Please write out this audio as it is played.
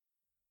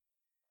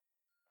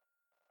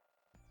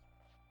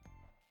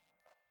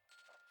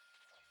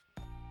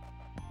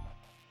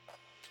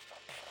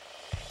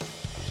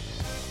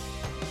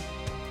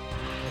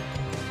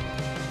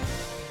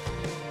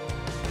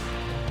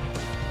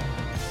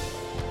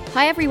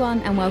Hi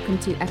everyone and welcome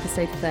to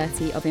episode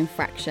 30 of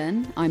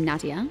Infraction. I'm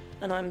Nadia.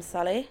 And I'm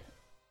Sally.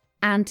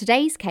 And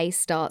today's case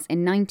starts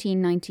in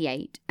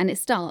 1998 and it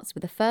starts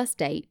with a first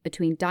date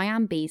between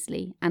Diane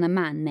Beasley and a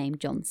man named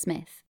John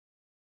Smith.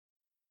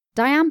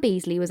 Diane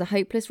Beasley was a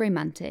hopeless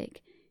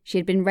romantic. She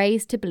had been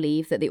raised to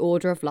believe that the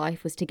order of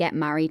life was to get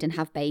married and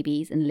have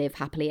babies and live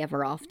happily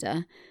ever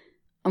after.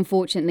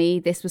 Unfortunately,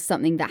 this was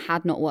something that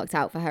had not worked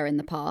out for her in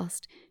the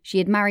past. She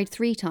had married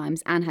 3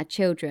 times and had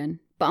children,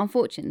 but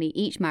unfortunately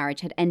each marriage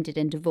had ended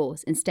in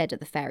divorce instead of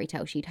the fairy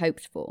tale she'd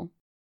hoped for.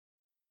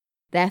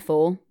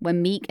 Therefore,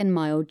 when meek and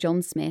mild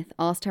John Smith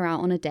asked her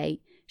out on a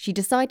date, she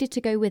decided to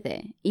go with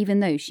it, even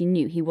though she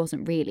knew he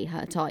wasn't really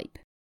her type.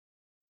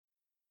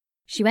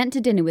 She went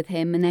to dinner with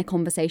him and their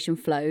conversation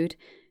flowed.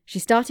 She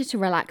started to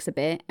relax a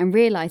bit and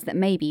realised that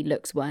maybe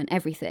looks weren't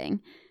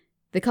everything.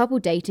 The couple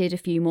dated a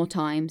few more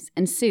times,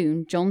 and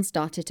soon John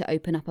started to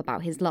open up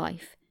about his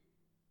life.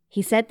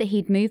 He said that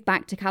he'd moved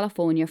back to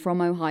California from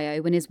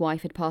Ohio when his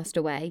wife had passed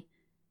away.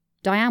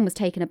 Diane was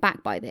taken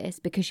aback by this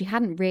because she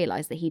hadn't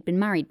realised that he'd been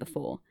married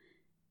before.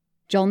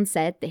 John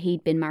said that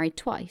he'd been married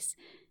twice.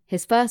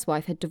 His first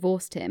wife had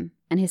divorced him,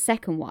 and his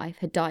second wife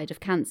had died of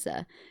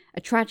cancer,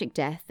 a tragic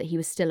death that he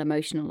was still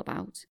emotional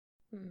about.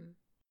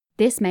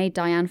 This made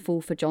Diane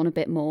fall for John a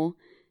bit more.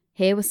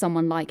 Here was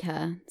someone like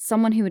her,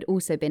 someone who had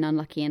also been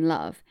unlucky in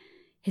love.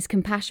 His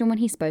compassion when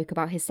he spoke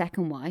about his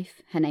second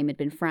wife, her name had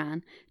been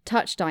Fran,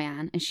 touched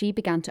Diane and she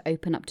began to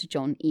open up to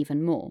John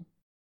even more.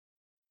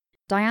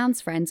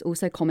 Diane's friends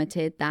also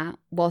commented that,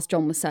 whilst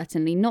John was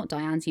certainly not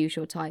Diane's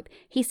usual type,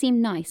 he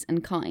seemed nice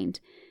and kind.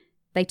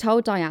 They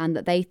told Diane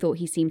that they thought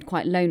he seemed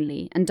quite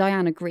lonely, and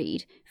Diane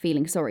agreed,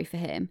 feeling sorry for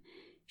him.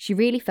 She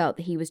really felt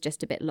that he was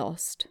just a bit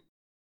lost.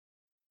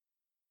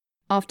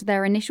 After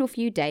their initial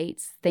few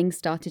dates, things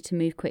started to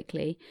move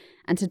quickly,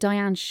 and to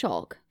Diane's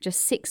shock,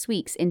 just 6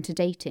 weeks into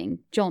dating,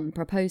 John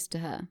proposed to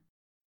her.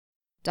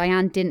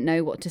 Diane didn't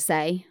know what to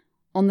say.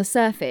 On the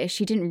surface,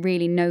 she didn't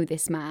really know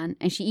this man,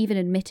 and she even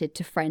admitted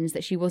to friends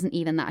that she wasn't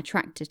even that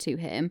attracted to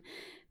him,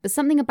 but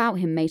something about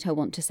him made her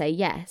want to say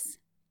yes.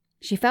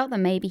 She felt that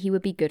maybe he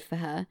would be good for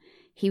her.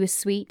 He was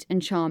sweet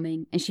and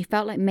charming, and she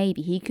felt like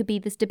maybe he could be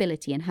the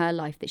stability in her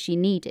life that she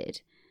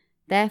needed.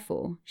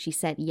 Therefore, she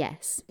said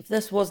yes. If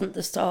this wasn't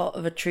the start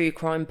of a true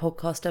crime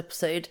podcast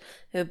episode,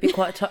 it would be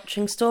quite a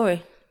touching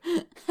story.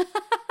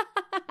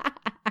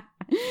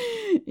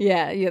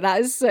 Yeah, that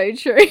is so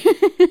true.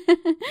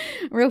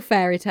 Real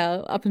fairy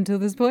tale up until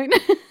this point.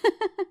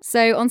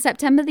 So on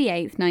September the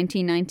 8th,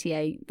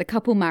 1998, the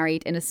couple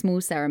married in a small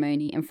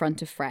ceremony in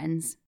front of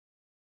friends.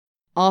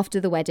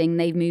 After the wedding,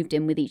 they moved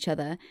in with each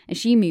other and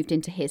she moved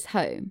into his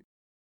home.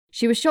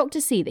 She was shocked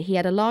to see that he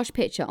had a large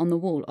picture on the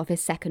wall of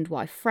his second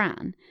wife,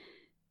 Fran.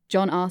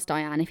 John asked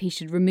Diane if he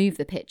should remove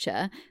the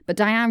picture, but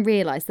Diane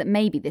realised that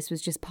maybe this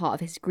was just part of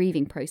his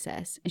grieving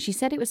process, and she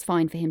said it was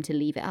fine for him to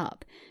leave it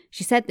up.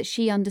 She said that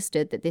she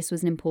understood that this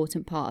was an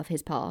important part of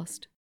his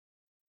past.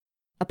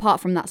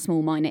 Apart from that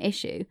small minor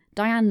issue,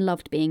 Diane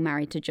loved being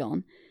married to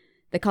John.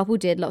 The couple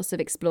did lots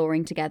of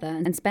exploring together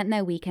and spent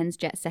their weekends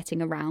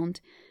jet-setting around.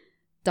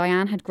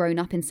 Diane had grown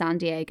up in San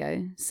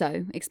Diego,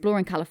 so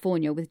exploring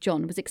California with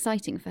John was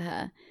exciting for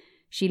her.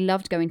 She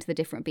loved going to the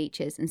different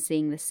beaches and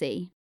seeing the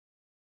sea.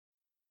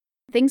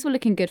 Things were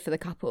looking good for the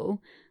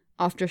couple.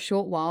 After a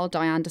short while,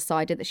 Diane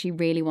decided that she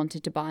really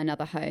wanted to buy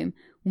another home,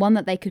 one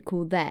that they could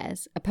call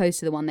theirs, opposed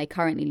to the one they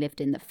currently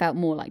lived in that felt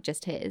more like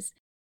just his.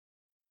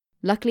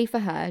 Luckily for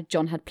her,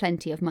 John had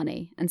plenty of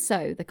money, and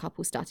so the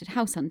couple started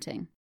house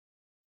hunting.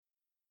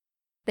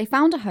 They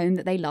found a home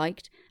that they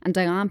liked, and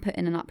Diane put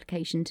in an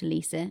application to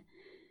lease it.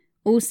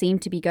 All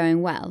seemed to be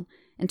going well,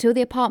 until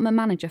the apartment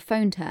manager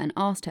phoned her and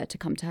asked her to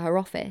come to her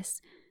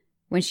office.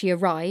 When she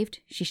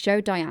arrived, she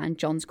showed Diane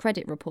John's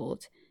credit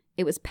report.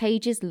 It was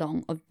pages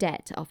long of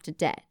debt after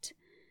debt.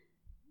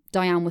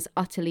 Diane was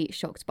utterly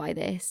shocked by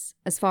this.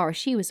 As far as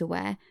she was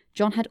aware,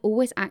 John had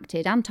always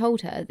acted and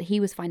told her that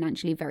he was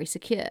financially very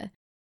secure.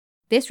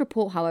 This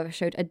report, however,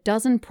 showed a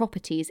dozen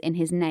properties in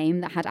his name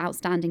that had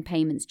outstanding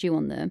payments due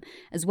on them,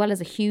 as well as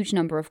a huge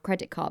number of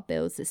credit card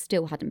bills that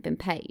still hadn't been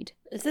paid.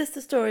 Is this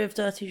the story of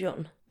Dirty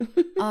John?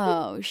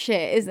 Oh,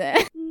 shit, is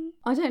it?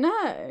 I don't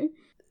know.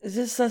 Is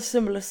this a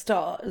similar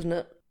start, isn't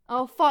it?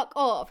 Oh, fuck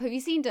off. Have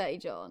you seen Dirty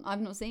John? I've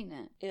not seen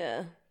it.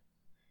 Yeah.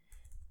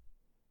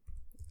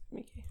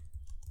 Okay.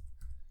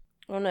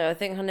 Oh no, I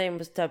think her name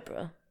was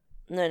Deborah.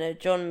 No,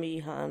 John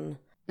Meehan.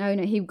 No,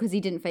 because he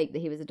didn't fake that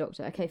he was a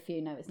doctor. Okay,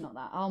 phew, no, it's not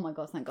that. Oh my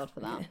god, thank God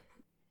for that. Okay.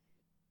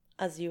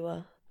 As you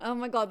were. Oh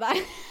my god,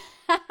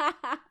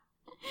 that...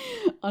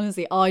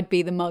 Honestly, I'd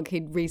be the mug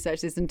who'd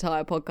researched this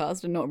entire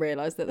podcast and not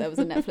realised that there was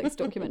a Netflix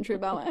documentary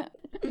about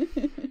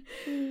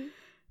it.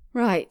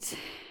 Right.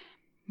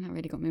 That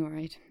really got me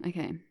worried.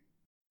 Okay.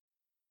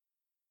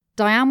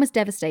 Diane was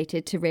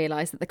devastated to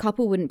realise that the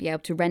couple wouldn't be able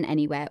to rent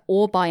anywhere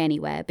or buy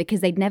anywhere because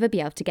they'd never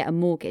be able to get a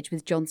mortgage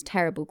with John's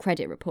terrible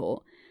credit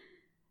report.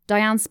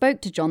 Diane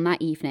spoke to John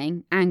that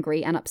evening,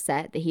 angry and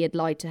upset that he had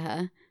lied to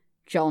her.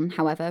 John,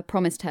 however,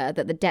 promised her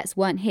that the debts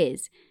weren't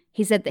his.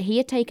 He said that he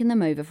had taken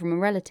them over from a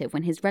relative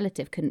when his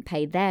relative couldn't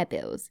pay their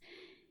bills.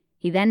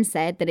 He then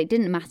said that it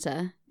didn't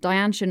matter,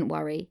 Diane shouldn't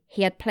worry,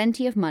 he had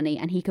plenty of money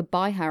and he could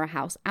buy her a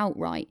house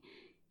outright.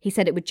 He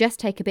said it would just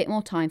take a bit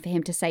more time for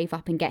him to save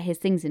up and get his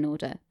things in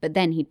order, but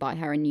then he'd buy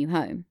her a new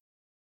home.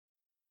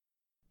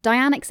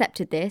 Diane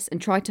accepted this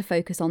and tried to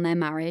focus on their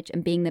marriage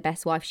and being the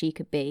best wife she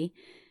could be.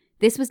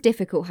 This was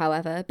difficult,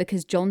 however,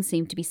 because John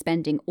seemed to be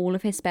spending all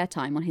of his spare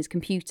time on his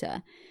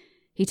computer.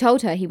 He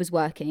told her he was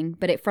working,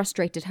 but it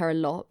frustrated her a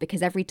lot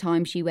because every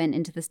time she went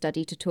into the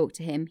study to talk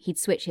to him, he'd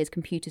switch his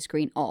computer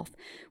screen off,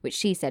 which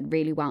she said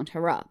really wound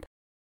her up.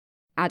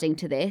 Adding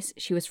to this,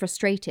 she was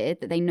frustrated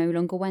that they no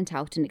longer went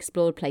out and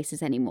explored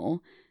places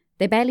anymore.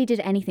 They barely did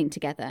anything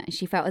together, and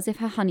she felt as if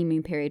her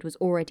honeymoon period was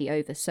already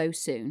over so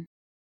soon.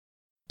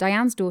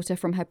 Diane's daughter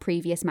from her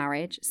previous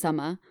marriage,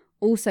 Summer,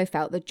 also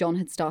felt that John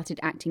had started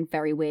acting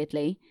very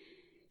weirdly.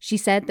 She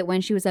said that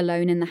when she was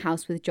alone in the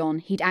house with John,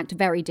 he'd act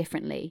very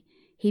differently.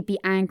 He'd be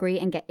angry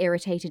and get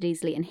irritated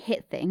easily and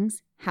hit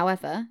things.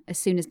 However, as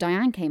soon as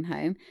Diane came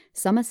home,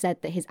 Summer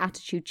said that his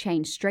attitude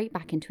changed straight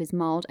back into his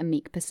mild and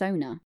meek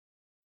persona.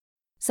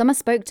 Summer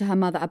spoke to her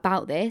mother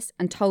about this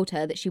and told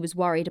her that she was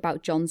worried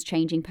about John's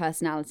changing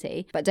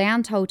personality, but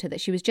Diane told her that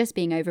she was just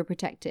being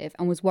overprotective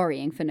and was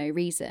worrying for no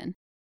reason.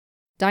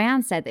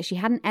 Diane said that she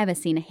hadn't ever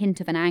seen a hint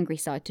of an angry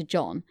side to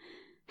John.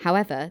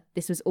 However,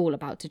 this was all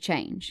about to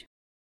change.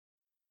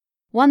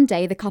 One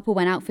day the couple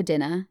went out for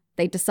dinner.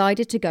 They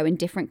decided to go in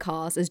different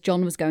cars as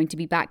John was going to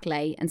be back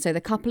late, and so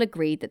the couple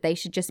agreed that they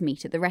should just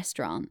meet at the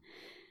restaurant.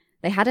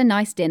 They had a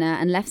nice dinner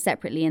and left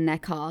separately in their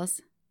cars.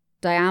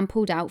 Diane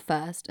pulled out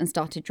first and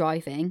started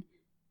driving.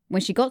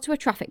 When she got to a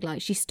traffic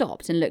light, she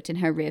stopped and looked in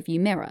her rearview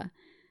mirror.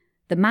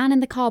 The man in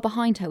the car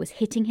behind her was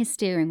hitting his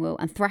steering wheel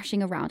and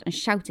thrashing around and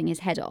shouting his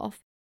head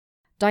off.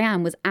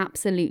 Diane was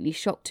absolutely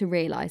shocked to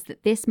realise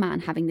that this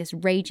man having this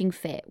raging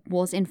fit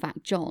was in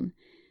fact John.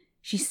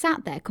 She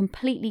sat there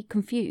completely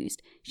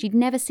confused. She'd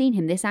never seen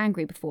him this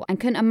angry before and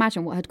couldn't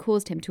imagine what had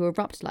caused him to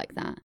erupt like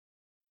that.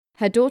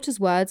 Her daughter's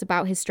words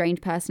about his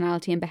strange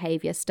personality and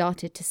behaviour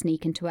started to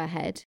sneak into her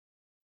head.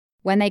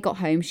 When they got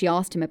home, she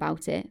asked him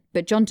about it,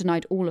 but John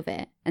denied all of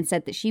it and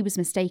said that she was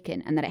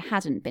mistaken and that it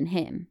hadn't been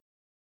him.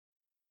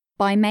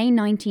 By May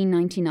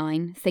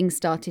 1999, things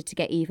started to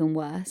get even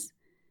worse.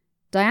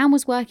 Diane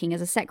was working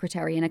as a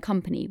secretary in a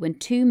company when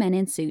two men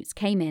in suits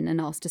came in and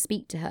asked to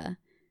speak to her.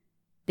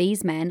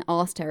 These men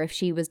asked her if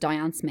she was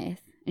Diane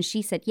Smith, and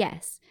she said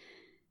yes.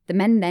 The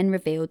men then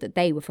revealed that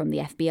they were from the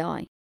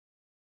FBI.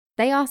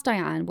 They asked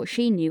Diane what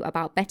she knew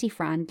about Betty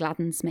Fran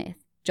Gladden Smith,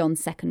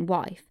 John's second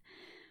wife.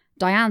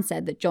 Diane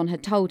said that John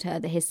had told her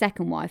that his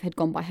second wife had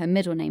gone by her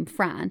middle name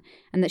Fran,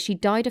 and that she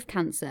died of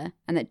cancer,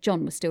 and that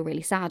John was still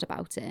really sad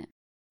about it.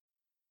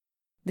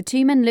 The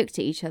two men looked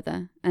at each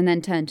other, and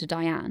then turned to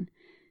Diane.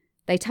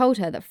 They told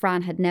her that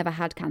Fran had never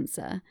had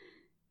cancer.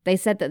 They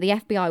said that the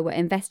FBI were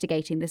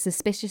investigating the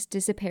suspicious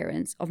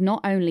disappearance of not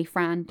only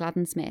Fran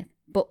Gladden Smith,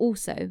 but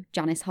also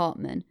Janice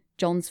Hartman,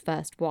 John's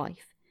first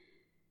wife.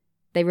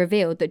 They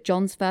revealed that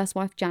John's first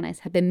wife Janice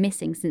had been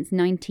missing since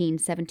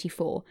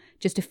 1974,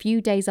 just a few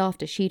days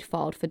after she'd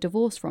filed for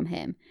divorce from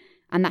him,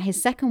 and that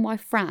his second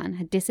wife Fran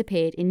had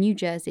disappeared in New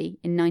Jersey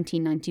in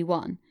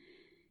 1991.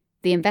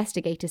 The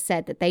investigators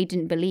said that they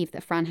didn't believe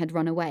that Fran had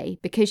run away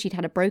because she'd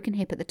had a broken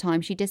hip at the time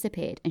she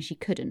disappeared and she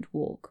couldn't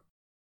walk.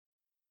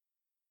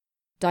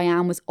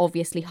 Diane was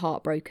obviously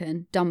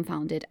heartbroken,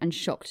 dumbfounded, and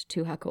shocked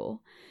to her core.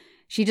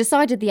 She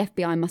decided the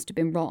FBI must have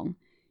been wrong.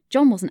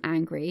 John wasn't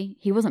angry,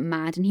 he wasn't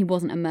mad, and he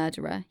wasn't a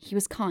murderer. He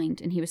was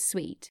kind and he was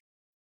sweet.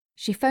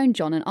 She phoned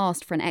John and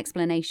asked for an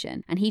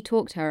explanation, and he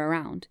talked her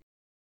around.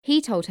 He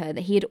told her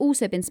that he had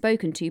also been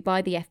spoken to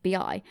by the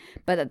FBI,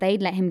 but that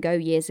they'd let him go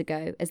years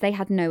ago as they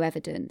had no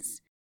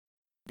evidence.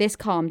 This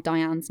calmed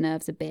Diane's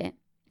nerves a bit.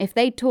 If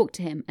they'd talked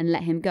to him and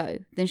let him go,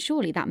 then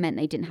surely that meant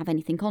they didn't have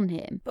anything on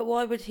him. But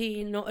why would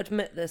he not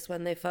admit this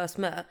when they first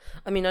met?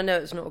 I mean, I know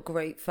it's not a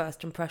great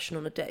first impression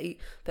on a date,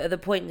 but at the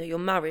point that you're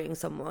marrying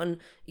someone,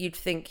 you'd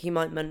think he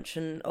might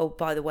mention, oh,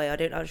 by the way, I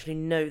don't actually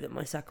know that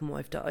my second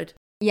wife died.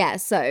 Yeah,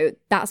 so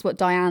that's what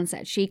Diane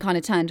said. She kind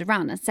of turned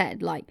around and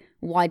said, like,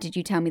 why did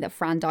you tell me that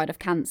Fran died of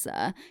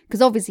cancer?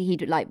 Because obviously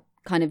he'd, like,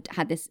 kind of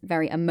had this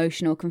very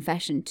emotional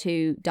confession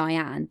to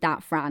Diane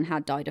that Fran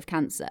had died of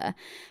cancer.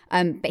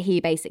 But he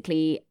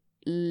basically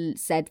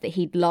said that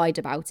he'd lied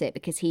about it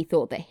because he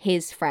thought that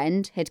his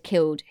friend had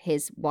killed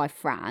his wife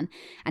Fran,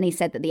 and he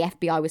said that the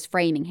FBI was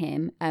framing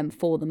him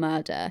for the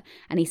murder,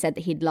 and he said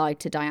that he'd lied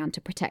to Diane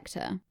to protect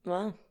her.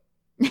 Wow.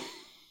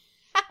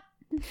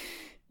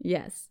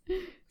 Yes.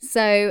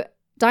 So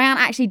Diane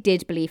actually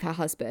did believe her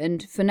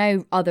husband for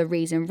no other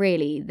reason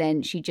really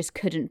than she just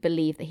couldn't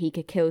believe that he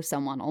could kill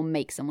someone or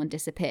make someone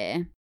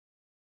disappear.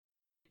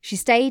 She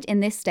stayed in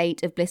this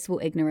state of blissful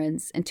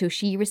ignorance until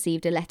she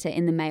received a letter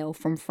in the mail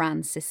from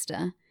Fran's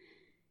sister.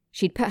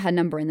 She'd put her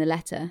number in the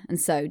letter, and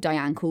so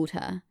Diane called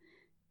her.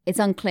 It's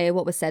unclear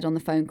what was said on the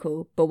phone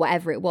call, but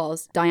whatever it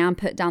was, Diane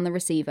put down the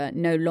receiver,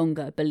 no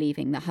longer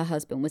believing that her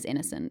husband was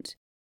innocent.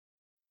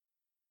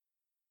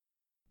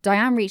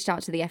 Diane reached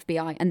out to the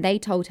FBI and they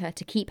told her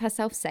to keep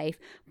herself safe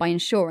by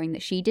ensuring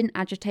that she didn't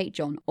agitate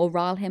John or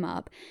rile him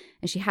up,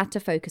 and she had to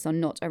focus on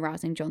not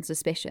arousing John's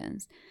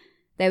suspicions.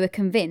 They were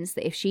convinced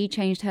that if she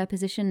changed her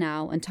position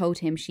now and told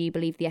him she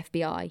believed the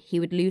FBI, he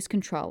would lose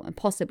control and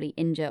possibly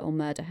injure or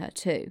murder her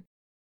too.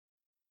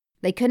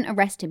 They couldn't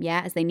arrest him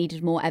yet as they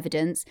needed more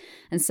evidence,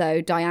 and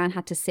so Diane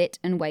had to sit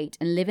and wait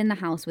and live in the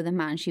house with a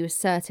man she was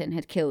certain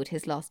had killed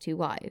his last 2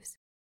 wives.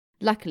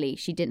 Luckily,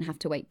 she didn't have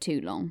to wait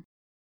too long.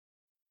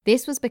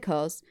 This was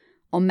because,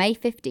 on May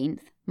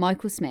 15th,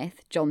 Michael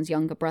Smith, John's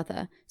younger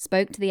brother,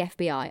 spoke to the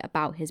FBI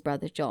about his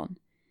brother John.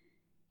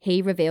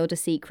 He revealed a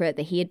secret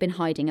that he had been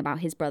hiding about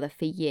his brother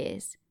for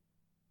years.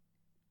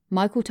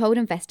 Michael told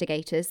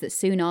investigators that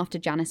soon after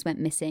Janice went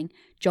missing,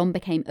 John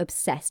became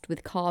obsessed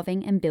with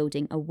carving and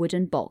building a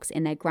wooden box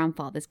in their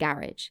grandfather's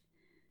garage.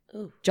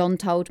 Ooh. John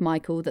told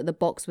Michael that the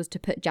box was to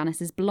put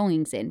Janice's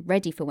belongings in,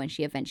 ready for when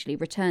she eventually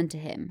returned to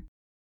him.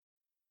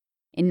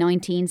 In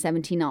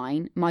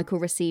 1979, Michael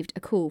received a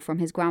call from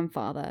his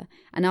grandfather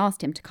and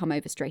asked him to come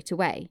over straight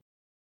away.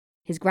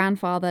 His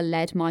grandfather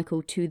led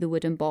Michael to the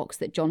wooden box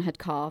that John had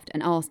carved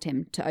and asked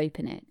him to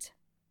open it.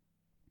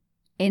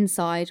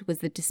 Inside was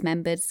the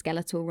dismembered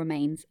skeletal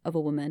remains of a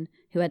woman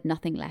who had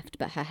nothing left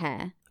but her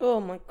hair.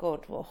 Oh my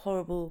God, what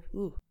horrible...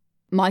 Ooh.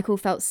 Michael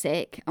felt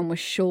sick and was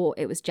sure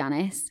it was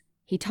Janice.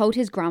 He told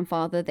his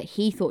grandfather that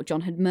he thought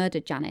John had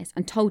murdered Janice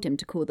and told him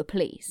to call the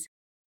police.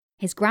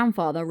 His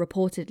grandfather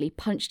reportedly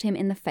punched him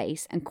in the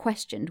face and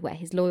questioned where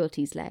his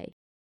loyalties lay.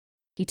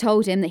 He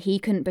told him that he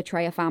couldn't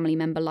betray a family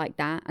member like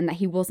that and that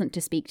he wasn't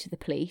to speak to the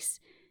police.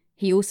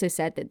 He also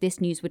said that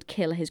this news would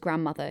kill his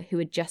grandmother, who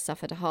had just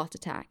suffered a heart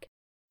attack.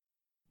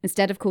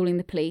 Instead of calling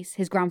the police,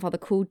 his grandfather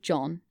called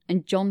John,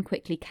 and John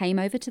quickly came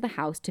over to the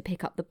house to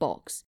pick up the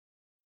box.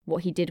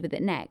 What he did with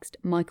it next,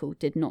 Michael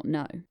did not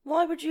know.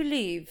 Why would you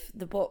leave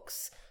the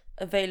box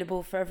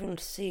available for everyone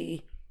to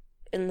see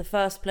in the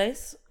first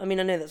place? I mean,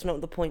 I know that's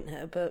not the point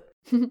here, but...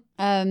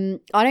 I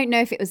don't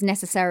know if it was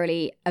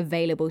necessarily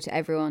available to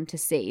everyone to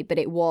see, but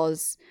it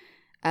was...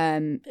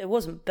 It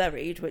wasn't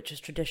buried, which is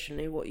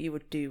traditionally what you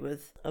would do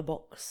with a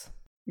box.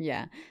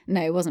 Yeah.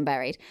 No, it wasn't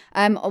buried.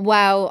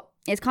 Well,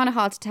 it's kind of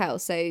hard to tell.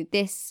 So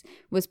this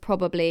was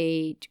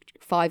probably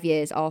 5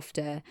 years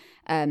after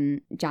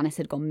Janice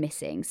had gone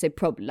missing. So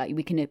probably, like,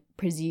 we can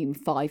presume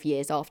 5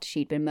 years after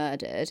she'd been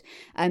murdered.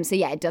 So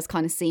yeah, it does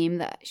kind of seem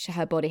that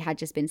her body had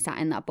just been sat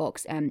in that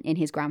box in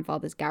his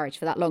grandfather's garage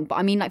for that long. But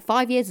I mean, like,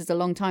 5 years is a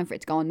long time for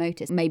it to go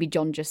unnoticed. Maybe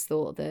John just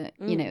thought that,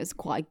 you know, it was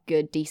quite a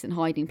good, decent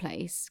hiding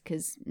place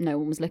because no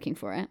one was looking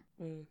for it.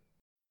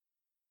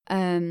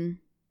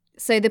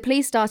 So the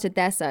police started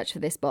their search for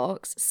this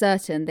box,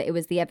 certain that it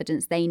was the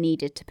evidence they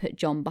needed to put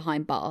John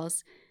behind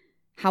bars.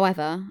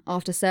 However,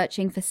 after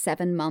searching for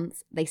 7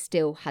 months, they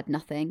still had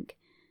nothing.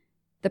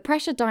 The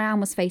pressure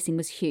Diane was facing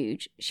was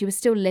huge. She was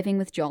still living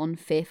with John,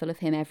 fearful of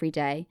him every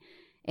day.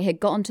 It had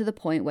gotten to the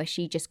point where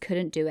she just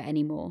couldn't do it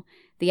anymore.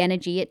 The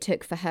energy it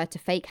took for her to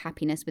fake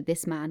happiness with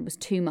this man was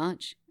too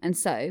much, and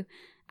so,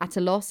 at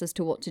a loss as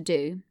to what to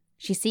do,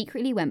 she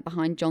secretly went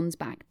behind John's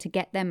back to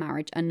get their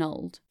marriage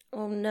annulled.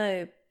 Oh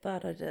no,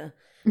 bad idea.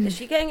 Is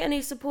she getting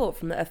any support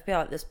from the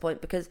FBI at this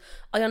point? Because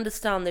I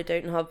understand they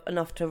don't have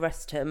enough to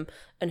arrest him,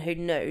 and who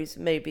knows,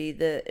 maybe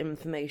the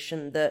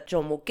information that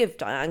John will give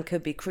Diane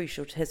could be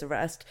crucial to his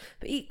arrest,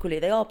 but equally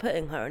they are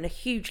putting her in a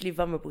hugely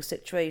vulnerable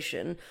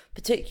situation,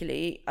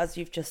 particularly, as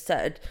you've just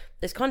said,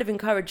 it's kind of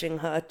encouraging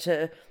her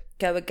to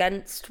go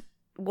against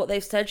what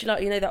they've said.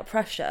 You know, that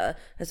pressure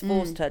has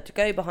forced her to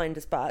go behind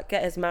his back,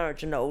 get his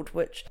marriage annulled,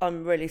 which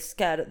I'm really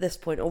scared at this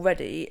point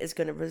already is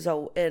going to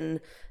result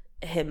in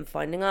him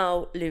finding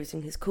out,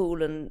 losing his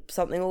cool, and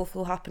something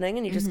awful happening.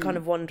 And you just kind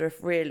of wonder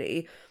if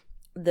really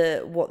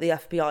what the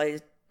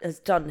FBI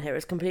has done here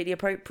is completely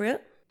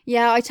appropriate.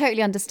 Yeah, I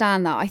totally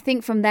understand that. I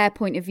think from their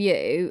point of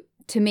view,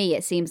 to me,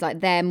 it seems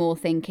like they're more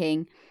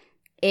thinking,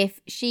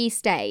 if she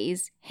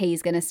stays,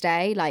 he's going to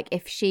stay. Like,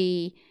 if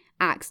she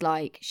acts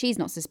like she's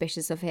not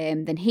suspicious of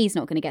him, then he's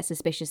not going to get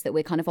suspicious that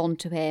we're kind of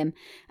onto him,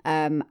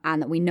 and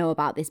that we know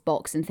about this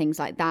box and things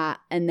like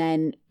that, and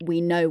then we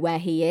know where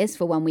he is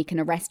for when we can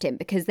arrest him,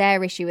 because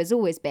their issue has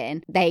always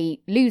been they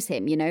lose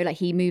him, you know, like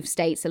he moves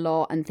states a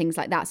lot and things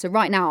like that. So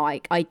right now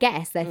I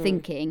guess they're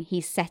thinking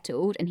he's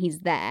settled and he's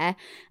there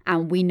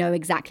and we know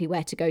exactly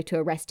where to go to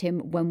arrest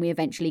him when we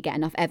eventually get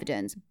enough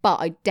evidence.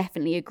 But I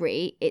definitely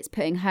agree it's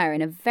putting her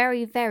in a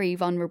very, very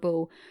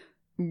vulnerable,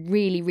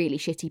 really, really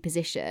shitty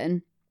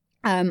position.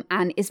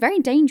 And it's very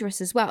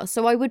dangerous as well.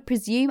 So I would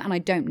presume, and I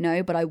don't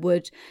know, but I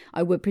would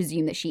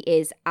presume that she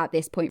is at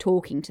this point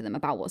talking to them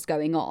about what's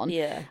going on.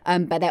 Yeah.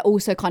 But they're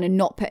also kind of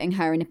not putting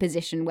her in a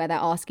position where they're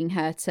asking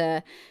her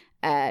to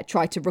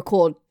try to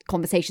record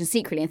conversations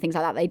secretly and things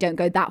like that. They don't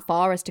go that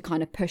far as to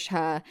kind of push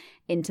her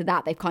into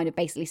that. They've kind of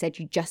basically said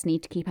you just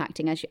need to keep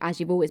acting as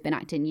you've always been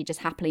acting. You're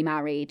just happily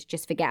married.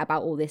 Just forget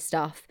about all this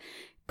stuff,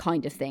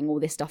 kind of thing, all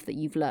this stuff that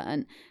you've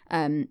learned,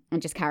 and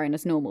just carry on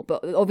as normal.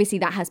 But obviously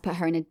that has put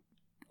her in a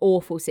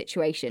awful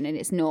situation, and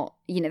it's not,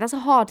 you know, that's a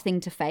hard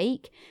thing to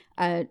faking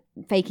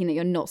that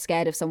you're not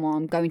scared of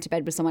someone, going to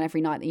bed with someone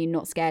every night that you're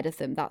not scared of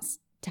them. That's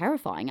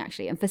terrifying,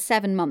 actually. And for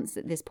 7 months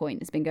at this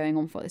point, it's been going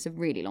on for. It's a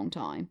really long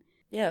time.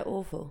 Yeah,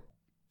 awful.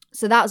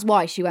 So that's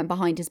why she went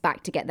behind his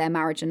back to get their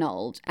marriage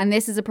annulled. And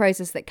this is a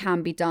process that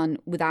can be done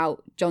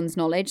without John's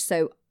knowledge.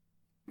 So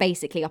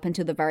basically up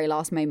until the very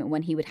last moment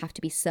when he would have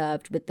to be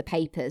served with the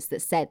papers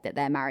that said that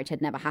their marriage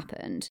had never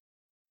happened.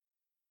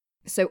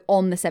 So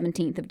on the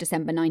 17th of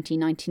December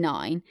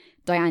 1999,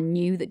 Diane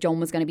knew that John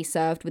was going to be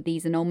served with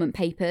these annulment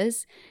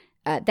papers.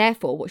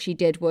 Therefore, what she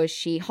did was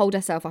she holed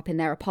herself up in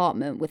their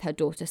apartment with her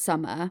daughter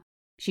Summer.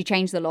 She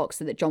changed the lock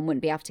so that John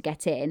wouldn't be able to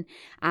get in,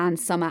 and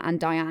Summer and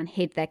Diane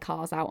hid their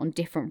cars out on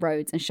different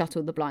roads and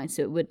shuttled the blinds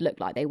so it would look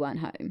like they weren't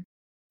home.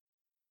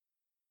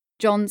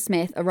 John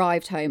Smith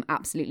arrived home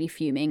absolutely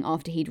fuming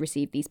after he'd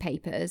received these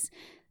papers.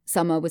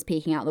 Summer was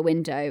peeking out the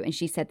window and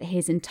she said that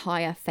his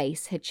entire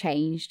face had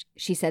changed.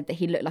 She said that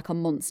he looked like a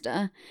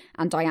monster,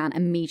 and Diane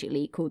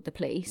immediately called the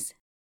police.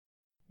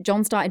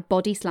 John started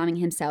body slamming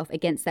himself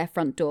against their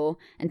front door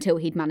until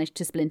he'd managed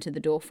to splinter the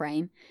door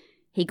frame.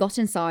 He got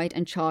inside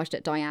and charged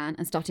at Diane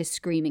and started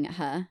screaming at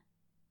her.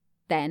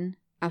 Then,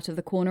 out of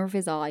the corner of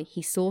his eye,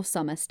 he saw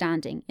Summer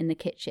standing in the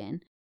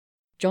kitchen.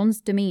 John's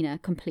demeanour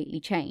completely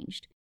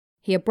changed.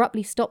 He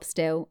abruptly stopped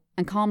still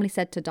and calmly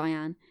said to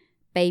Diane,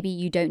 "Baby,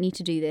 you don't need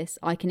to do this.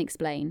 I can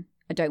explain.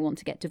 I don't want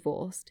to get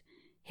divorced."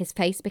 His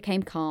face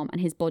became calm and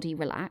his body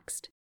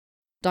relaxed.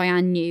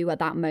 Diane knew at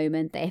that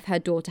moment that if her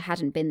daughter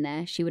hadn't been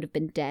there, she would have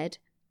been dead.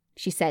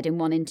 She said in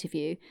one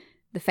interview,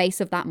 the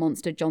face of that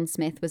monster, John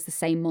Smith, was the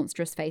same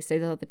monstrous face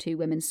those other two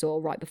women saw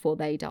right before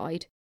they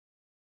died.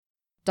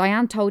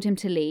 Diane told him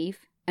to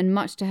leave, and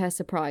much to her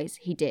surprise,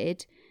 he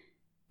did.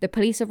 The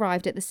police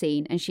arrived at the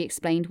scene and she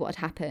explained what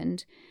had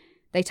happened.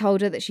 They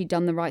told her that she'd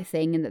done the right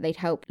thing and that they'd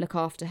help look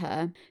after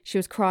her. She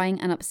was crying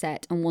and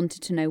upset and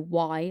wanted to know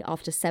why,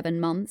 after 7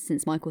 months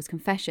since Michael's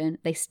confession,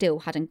 they still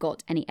hadn't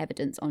got any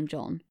evidence on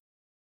John.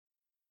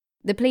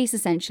 The police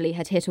essentially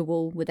had hit a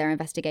wall with their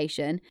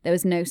investigation. There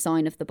was no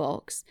sign of the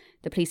box.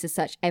 The police had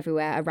searched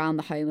everywhere around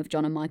the home of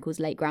John and Michael's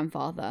late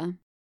grandfather.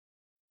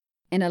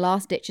 In a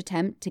last-ditch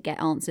attempt to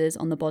get answers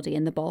on the body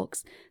in the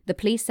box, the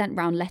police sent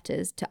round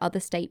letters to other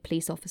state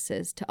police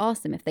officers to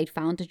ask them if they'd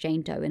found a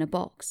Jane Doe in a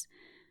box.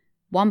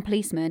 One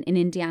policeman in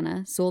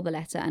Indiana saw the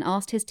letter and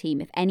asked his team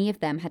if any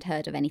of them had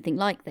heard of anything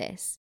like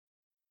this.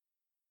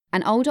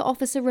 An older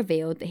officer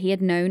revealed that he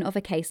had known of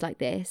a case like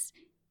this.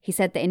 He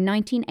said that in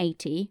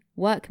 1980,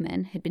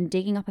 workmen had been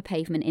digging up a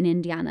pavement in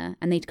Indiana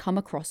and they'd come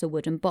across a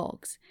wooden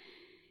box.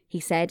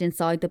 He said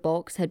inside the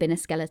box had been a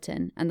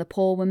skeleton and the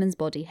poor woman's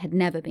body had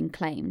never been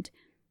claimed.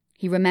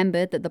 He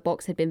remembered that the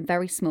box had been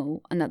very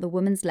small and that the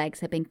woman's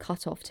legs had been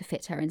cut off to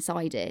fit her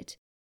inside it.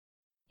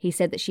 He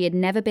said that she had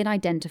never been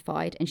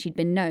identified and she'd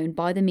been known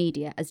by the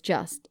media as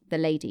just the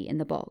lady in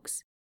the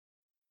box.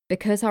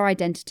 Because her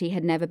identity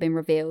had never been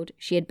revealed,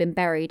 she had been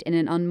buried in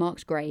an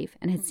unmarked grave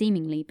and had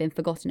seemingly been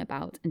forgotten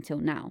about until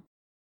now.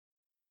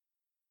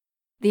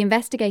 The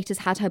investigators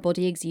had her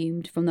body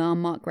exhumed from the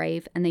unmarked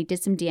grave and they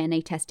did some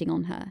DNA testing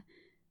on her.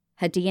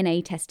 Her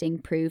DNA testing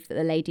proved that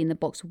the lady in the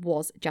box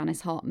was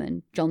Janice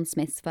Hartman, John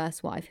Smith's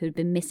first wife, who had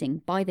been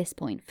missing by this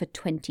point for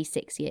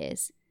 26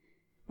 years.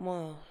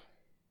 Wow.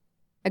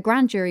 A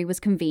grand jury was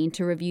convened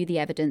to review the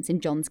evidence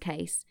in John's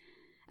case.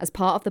 As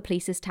part of the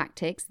police's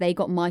tactics, they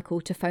got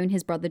Michael to phone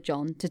his brother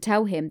John to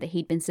tell him that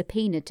he'd been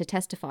subpoenaed to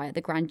testify at the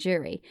grand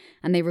jury,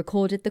 and they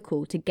recorded the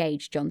call to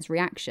gauge John's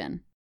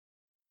reaction.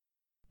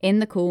 In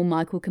the call,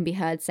 Michael can be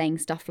heard saying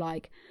stuff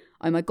like,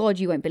 "Oh my God,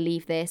 you won't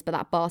believe this, but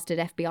that bastard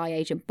FBI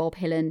agent Bob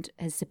Hilland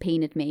has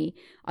subpoenaed me.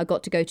 I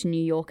got to go to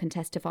New York and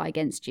testify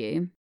against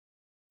you."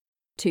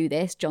 To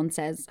this, John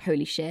says,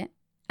 "Holy shit."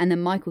 And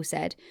then Michael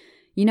said,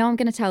 "You know, I'm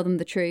going to tell them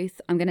the truth.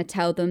 I'm going to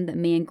tell them that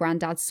me and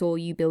Granddad saw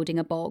you building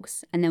a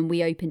box, and then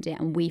we opened it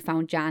and we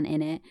found Jan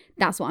in it.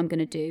 That's what I'm going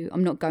to do.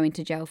 I'm not going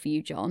to jail for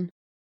you, John."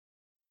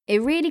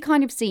 It really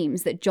kind of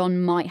seems that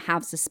John might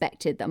have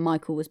suspected that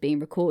Michael was being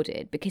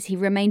recorded because he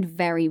remained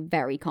very,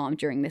 very calm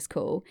during this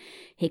call.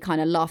 He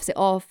kind of laughs it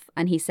off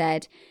and he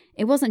said,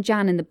 "It wasn't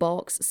Jan in the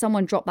box.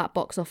 Someone dropped that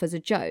box off as a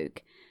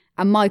joke."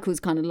 And Michael's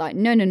kind of like,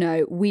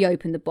 no, we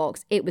opened the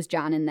box. It was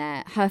Jan in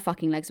there. Her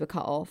fucking legs were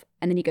cut off.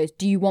 And then he goes,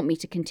 "Do you want me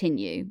to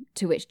continue?"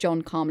 To which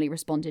John calmly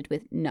responded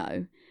with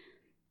no.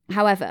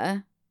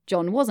 However,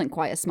 John wasn't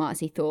quite as smart as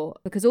he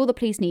thought, because all the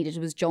police needed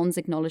was John's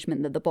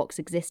acknowledgement that the box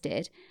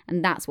existed,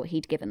 and that's what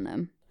he'd given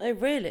them. Oh,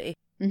 really?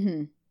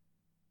 Mm-hmm.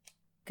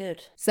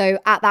 Good. So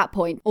at that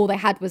point, all they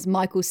had was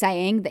Michael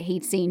saying that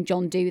he'd seen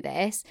John do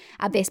this.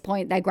 At this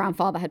point, their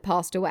grandfather had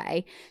passed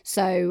away.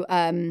 So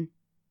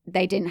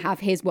they didn't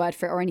have his word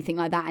for it or anything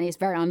like that. And it's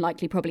very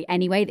unlikely probably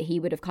anyway that he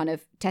would have kind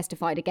of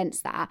testified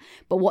against that.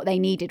 But what they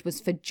needed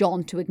was for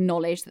John to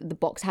acknowledge that the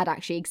box had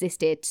actually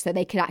existed so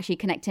they could actually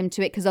connect him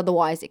to it. Because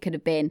otherwise it could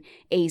have been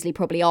easily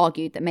probably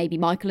argued that maybe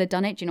Michael had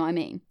done it. Do you know what I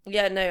mean?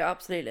 Yeah, no,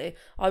 absolutely.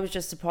 I was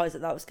just surprised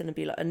that was going to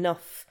be like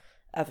enough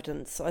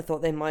evidence. I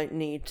thought they might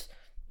need,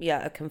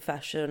 a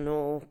confession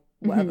or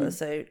whatever. Mm-hmm.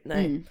 So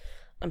no,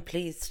 I'm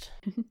pleased.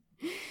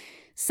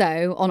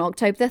 So, on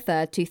October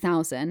 3rd,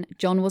 2000,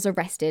 John was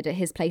arrested at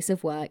his place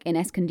of work in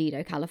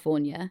Escondido,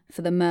 California,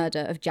 for the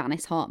murder of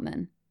Janice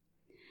Hartman.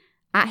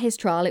 At his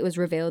trial, it was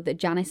revealed that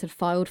Janice had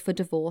filed for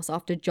divorce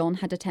after John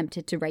had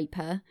attempted to rape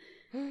her.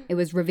 It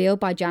was revealed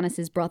by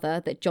Janice's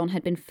brother that John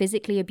had been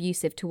physically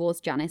abusive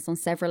towards Janice on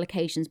several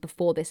occasions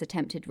before this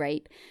attempted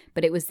rape,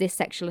 but it was this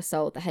sexual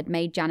assault that had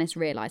made Janice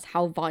realise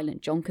how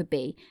violent John could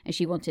be, and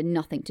she wanted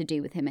nothing to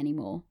do with him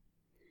anymore.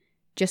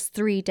 Just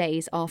 3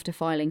 days after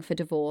filing for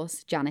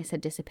divorce, Janice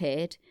had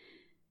disappeared.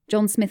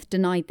 John Smith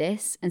denied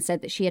this and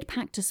said that she had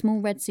packed a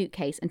small red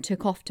suitcase and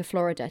took off to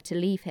Florida to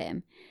leave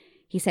him.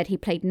 He said he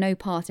played no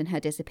part in her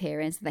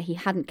disappearance, that he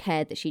hadn't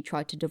cared that she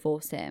tried to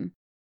divorce him.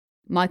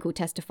 Michael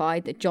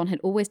testified that John had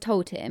always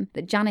told him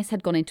that Janice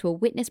had gone into a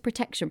witness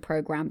protection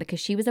program because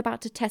she was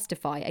about to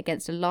testify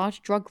against a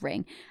large drug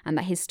ring, and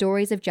that his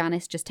stories of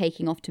Janice just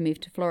taking off to move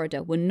to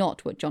Florida were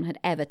not what John had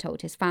ever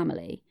told his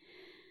family.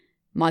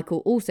 Michael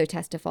also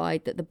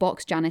testified that the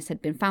box Janice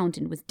had been found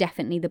in was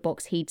definitely the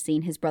box he'd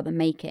seen his brother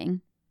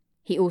making.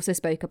 He also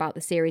spoke about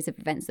the series of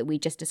events that we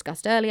just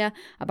discussed earlier,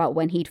 about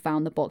when he'd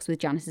found the box with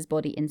Janice's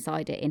body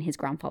inside it in his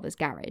grandfather's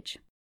garage.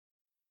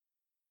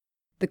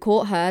 The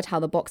court heard how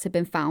the box had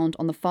been found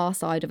on the far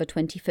side of a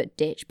 20-foot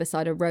ditch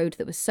beside a road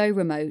that was so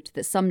remote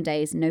that some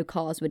days no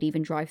cars would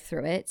even drive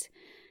through it.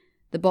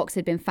 The box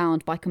had been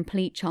found by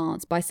complete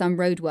chance by some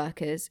road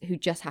workers who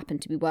just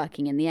happened to be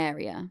working in the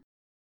area.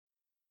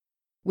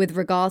 With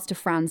regards to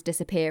Fran's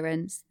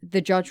disappearance,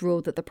 the judge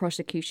ruled that the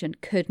prosecution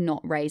could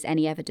not raise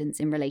any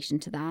evidence in relation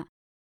to that.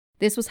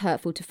 This was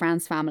hurtful to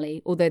Fran's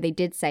family, although they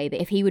did say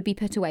that if he would be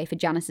put away for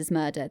Janice's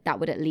murder, that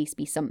would at least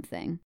be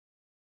something.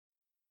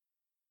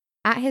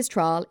 At his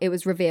trial, it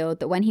was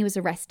revealed that when he was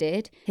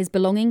arrested, his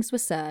belongings were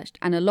searched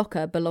and a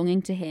locker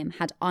belonging to him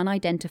had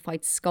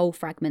unidentified skull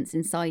fragments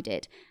inside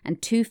it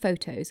and 2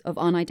 photos of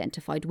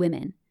unidentified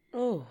women.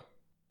 Oh.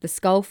 The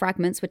skull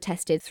fragments were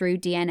tested through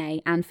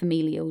DNA and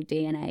familial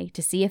DNA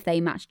to see if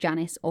they matched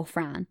Janice or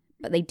Fran,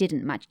 but they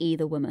didn't match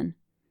either woman.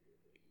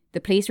 The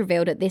police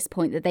revealed at this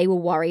point that they were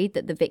worried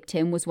that the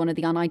victim was one of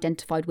the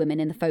unidentified women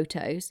in the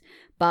photos,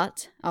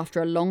 but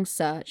after a long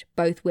search,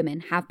 both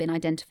women have been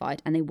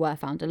identified and they were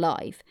found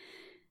alive.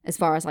 As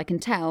far as I can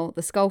tell,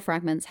 the skull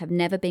fragments have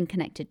never been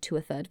connected to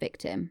a third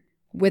victim.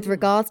 With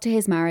regards to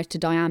his marriage to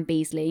Diane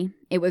Beasley,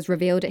 it was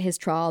revealed at his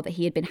trial that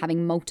he had been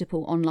having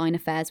multiple online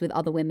affairs with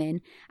other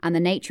women, and the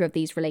nature of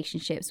these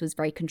relationships was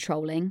very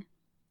controlling.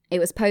 It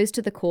was posed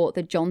to the court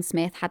that John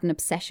Smith had an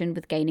obsession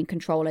with gaining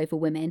control over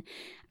women,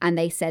 and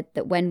they said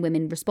that when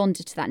women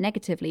responded to that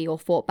negatively or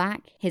fought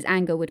back, his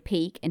anger would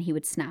peak and he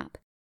would snap.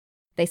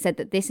 They said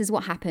that this is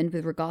what happened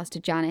with regards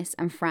to Janice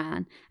and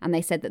Fran, and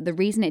they said that the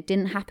reason it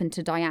didn't happen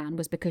to Diane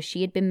was because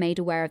she had been made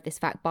aware of this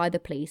fact by the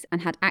police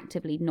and had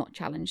actively not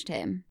challenged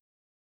him.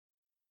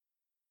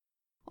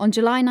 On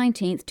July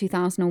 19th,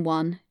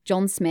 2001,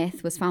 John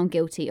Smith was found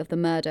guilty of the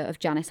murder of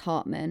Janice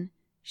Hartman.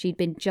 She'd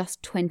been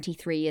just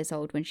 23 years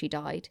old when she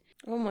died.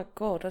 Oh my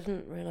God, I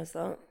didn't realise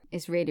that.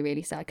 It's really,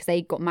 really sad because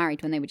they got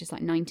married when they were just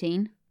like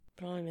 19.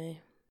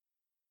 Blimey.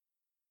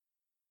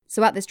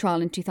 So at this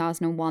trial in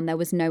 2001, there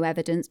was no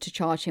evidence to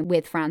charge him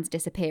with Fran's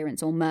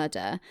disappearance or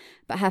murder,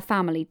 but her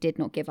family did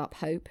not give up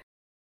hope.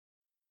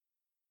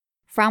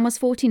 Fran was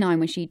 49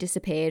 when she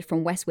disappeared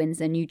from West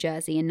Windsor, New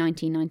Jersey in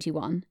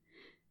 1991.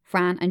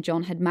 Fran and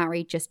John had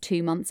married just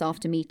 2 months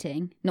after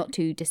meeting, not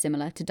too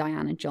dissimilar to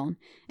Diane and John,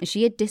 and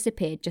she had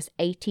disappeared just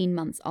 18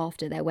 months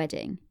after their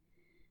wedding.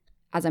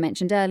 As I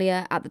mentioned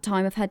earlier, at the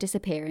time of her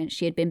disappearance,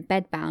 she had been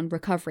bedbound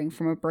recovering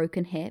from a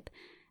broken hip,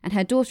 and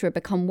her daughter had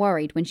become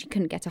worried when she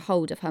couldn't get a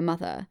hold of her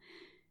mother.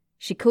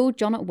 She called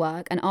John at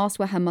work and asked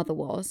where her mother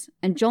was,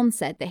 and John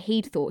said that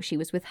he'd thought she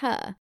was with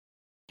her.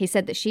 He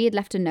said that she had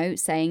left a note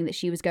saying that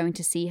she was going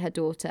to see her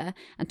daughter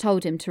and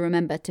told him to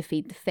remember to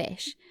feed the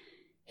fish.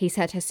 He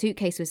said her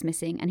suitcase was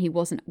missing and he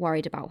wasn't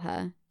worried about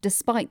her,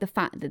 despite the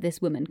fact that this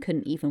woman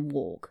couldn't even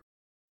walk.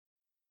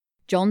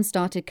 John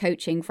started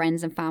coaching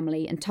friends and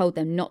family and told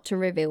them not to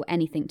reveal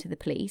anything to the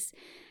police.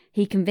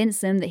 He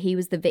convinced them that he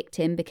was the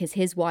victim because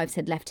his wives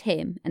had left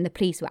him and the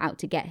police were out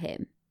to get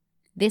him.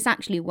 This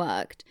actually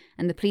worked,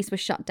 and the police were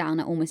shut down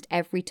at almost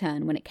every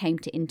turn when it came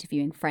to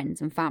interviewing friends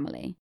and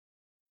family.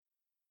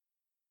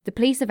 The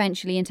police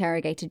eventually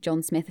interrogated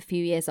John Smith a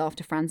few years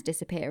after Fran's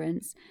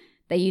disappearance.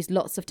 They used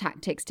lots of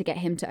tactics to get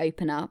him to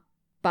open up,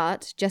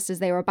 but just as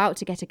they were about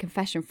to get a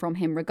confession from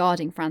him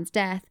regarding Fran's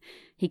death,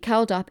 he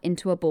curled up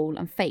into a ball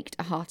and faked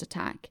a heart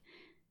attack.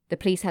 The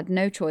police had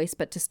no choice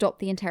but to stop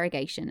the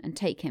interrogation and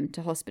take him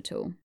to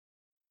hospital.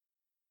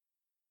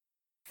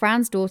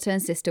 Fran's daughter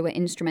and sister were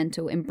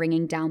instrumental in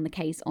bringing down the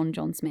case on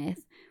John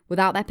Smith.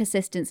 Without their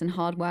persistence and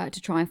hard work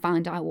to try and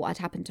find out what had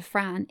happened to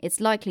Fran, it's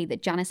likely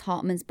that Janice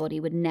Hartman's body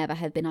would never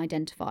have been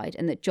identified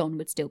and that John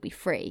would still be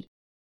free.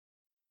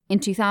 In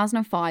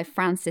 2005,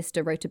 Fran's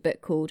sister wrote a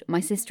book called My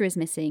Sister is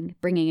Missing,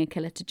 Bringing a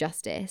Killer to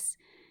Justice.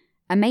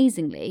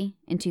 Amazingly,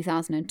 in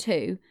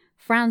 2002,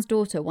 Fran's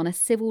daughter won a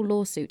civil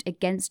lawsuit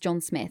against John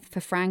Smith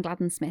for Fran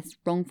Gladden Smith's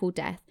wrongful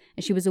death,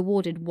 and she was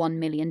awarded $1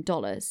 million.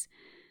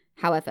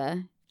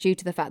 However, due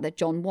to the fact that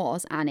John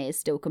was and is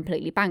still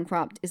completely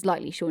bankrupt, it's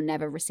likely she'll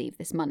never receive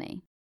this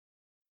money.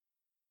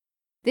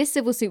 This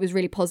civil suit was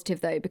really positive,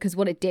 though, because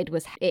what it did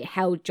was it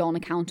held John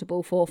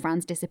accountable for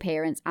Fran's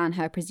disappearance and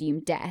her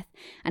presumed death,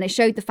 and it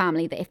showed the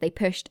family that if they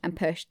pushed and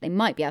pushed, they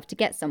might be able to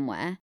get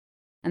somewhere.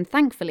 And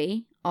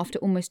thankfully, after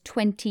almost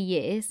 20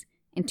 years,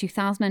 in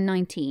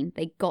 2019,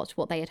 they got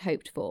what they had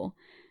hoped for,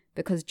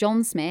 because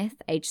John Smith,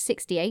 aged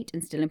 68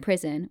 and still in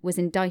prison, was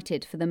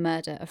indicted for the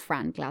murder of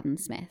Fran Gladden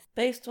Smith.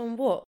 Based on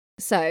what?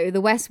 So,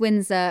 the West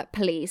Windsor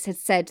police had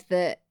said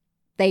that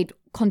they'd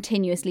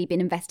continuously been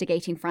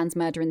investigating Fran's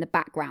murder in the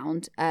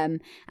background,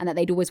 and that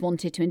they'd always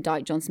wanted to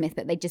indict John Smith,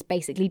 but they just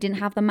basically didn't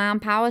have the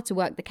manpower to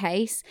work the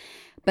case.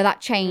 But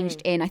that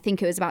changed in, I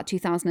think it was about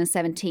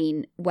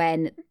 2017,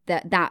 when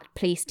that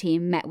police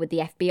team met with the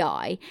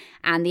FBI,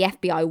 and the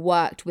FBI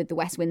worked with the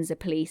West Windsor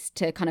police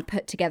to kind of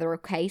put together a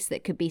case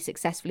that could be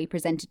successfully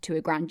presented to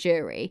a grand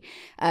jury,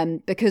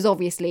 because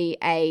obviously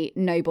a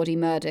nobody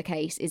murder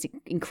case is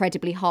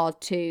incredibly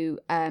hard to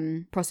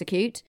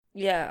prosecute.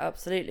 Yeah,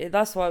 absolutely.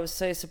 That's why I was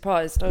so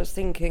surprised. I was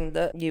thinking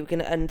that you were going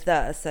to end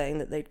there saying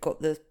that they'd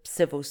got the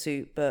civil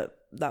suit, but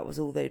that was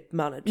all they'd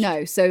managed.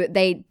 No, so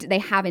they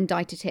have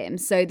indicted him.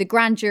 So the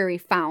grand jury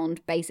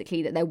found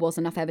basically that there was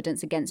enough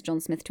evidence against John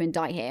Smith to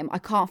indict him. I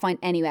can't find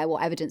anywhere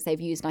what evidence they've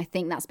used, and I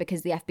think that's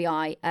because the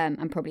FBI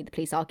and probably the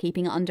police are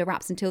keeping it under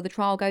wraps until the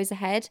trial goes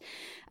ahead.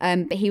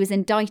 But he was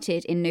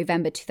indicted in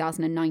November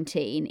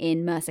 2019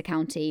 in Mercer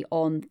County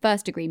on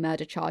first-degree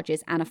murder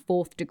charges and a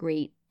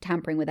fourth-degree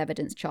tampering with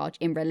evidence charge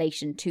in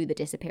relation to the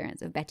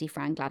disappearance of Betty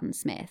Fran Gladden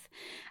Smith.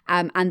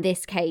 And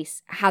this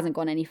case hasn't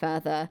gone any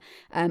further.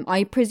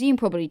 I presume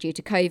probably due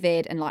to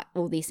COVID and like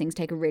all these things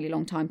take a really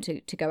long time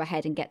to go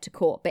ahead and get to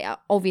court.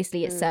 But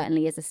obviously it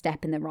certainly is a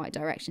step in the right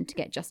direction to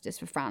get justice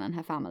for Fran and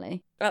her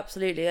family.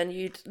 Absolutely.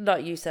 And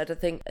like you said, I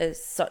think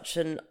it's such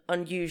an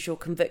unusual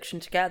conviction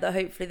to get that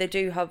hopefully they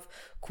do have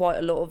quite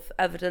a lot of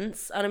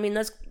evidence. And I mean,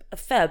 there's a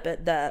fair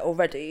bit there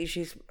already.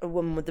 She's a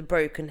woman with a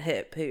broken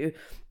hip who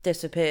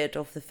disappeared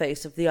off the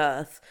face of the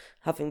earth,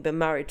 having been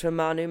married to a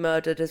man who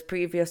murdered his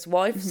previous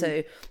wife. Mm-hmm.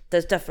 So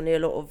there's definitely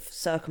a lot of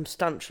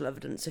circumstantial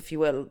evidence, if you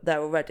will,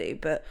 there already.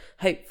 But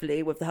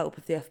hopefully with the help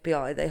of the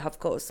FBI, they have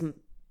got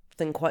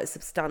something quite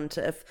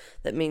substantive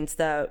that means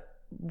they're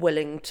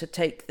willing to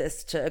take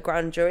this to a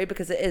grand jury,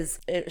 because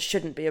it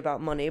shouldn't be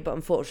about money, but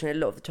unfortunately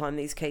a lot of the time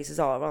these cases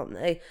are, aren't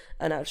they?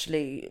 And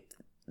actually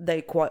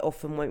they quite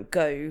often won't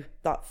go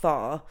that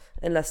far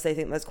unless they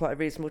think there's quite a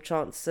reasonable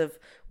chance of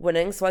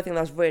winning. So I think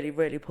that's really,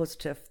 really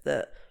positive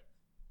that,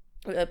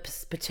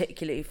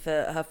 particularly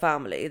for her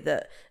family,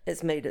 that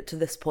it's made it to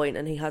this point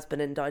and he has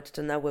been indicted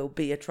and there will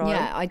be a trial.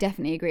 Yeah, I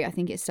definitely agree. I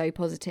think it's so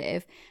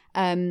positive.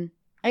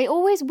 It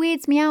always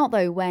weirds me out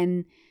though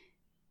when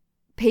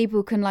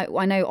people can, like,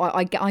 I know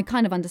I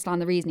kind of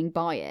understand the reasoning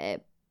by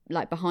it,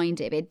 like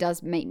behind it, but it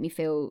does make me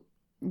feel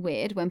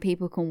weird when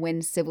people can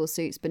win civil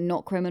suits but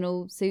not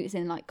criminal suits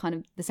in like kind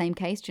of the same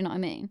case. Do you know what I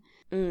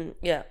mean?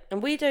 Yeah.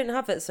 And we don't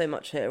have it so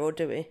much here, or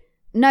do we?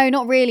 No,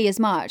 not really as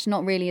much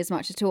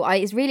at all.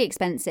 It's really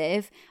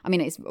expensive. I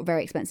mean, it's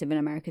very expensive in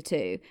America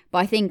too, but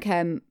I think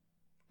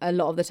a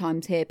lot of the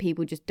times here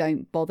people just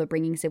don't bother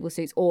bringing civil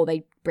suits, or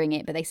they bring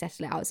it but they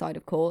settle it outside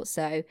of court.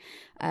 So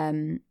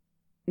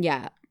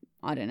yeah,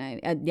 I don't know.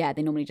 Yeah,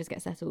 they normally just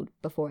get settled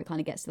before it kind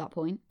of gets to that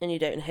point. And you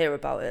don't hear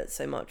about it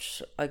so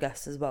much, I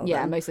guess, as well.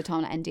 Yeah, then. Most of the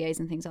time like NDAs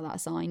and things like that are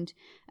signed,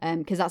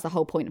 because that's the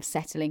whole point of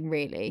settling,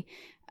 really.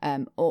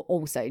 Or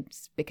also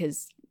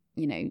because,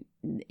 you know,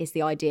 it's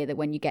the idea that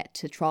when you get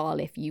to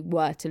trial, if you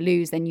were to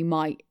lose, then you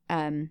might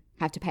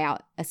have to pay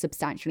out a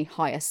substantially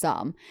higher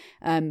sum.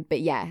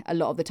 But yeah, a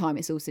lot of the time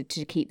it's also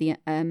to keep the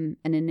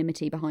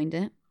anonymity behind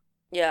it.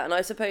 Yeah, and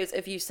I suppose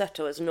if you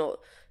settle, it's not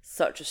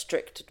such a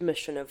strict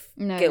admission of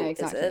guilt,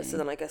 exactly. Is it? So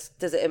then I guess,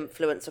 does it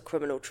influence a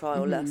criminal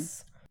trial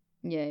less?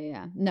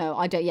 Yeah. No,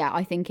 I don't. Yeah,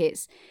 I think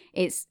it's.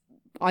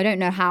 I don't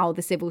know how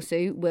the civil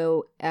suit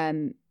will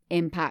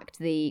impact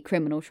the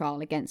criminal trial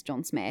against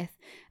John Smith.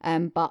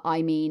 But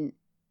I mean,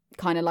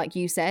 kind of like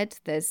you said,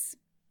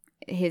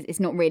 it's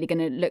not really going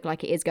to look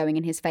like it is going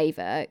in his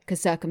favour, because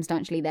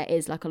circumstantially there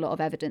is like a lot of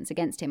evidence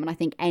against him. And I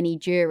think any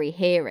jury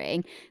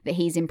hearing that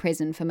he's in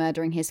prison for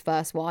murdering his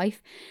first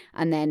wife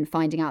and then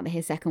finding out that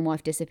his second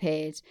wife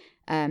disappeared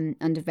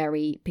under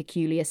very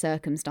peculiar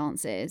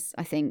circumstances,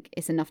 I think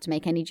it's enough to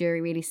make any jury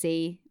really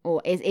see,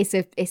 or it's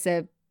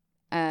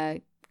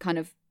a kind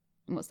of,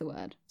 what's the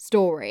word,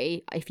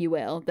 story, if you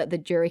will, that the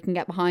jury can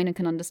get behind and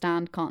can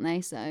understand, can't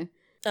they? So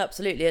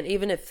absolutely. And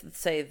even if,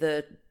 say,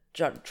 the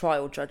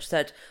trial judge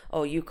said,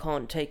 oh, you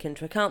can't take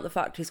into account the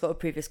fact he's got a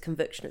previous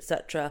conviction,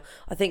 etc.,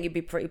 I think you'd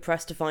be pretty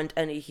pressed to find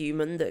any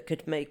human that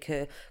could make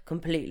a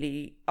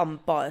completely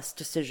unbiased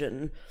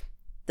decision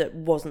that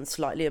wasn't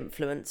slightly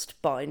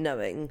influenced by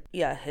knowing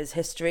his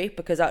history,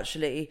 because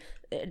actually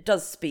it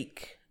does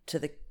speak to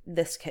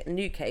this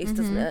new case,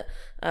 doesn't it?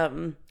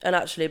 And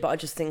actually, but I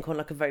just think on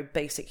like a very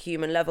basic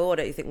human level, I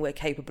don't think we're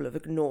capable of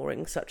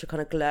ignoring such a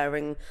kind of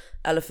glaring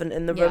elephant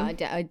in the room.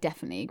 Yeah, I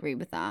definitely agree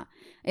with that.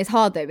 It's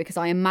hard though, because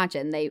I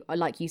imagine they,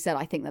 like you said,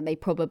 I think that they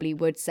probably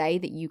would say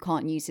that you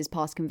can't use his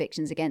past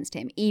convictions against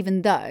him,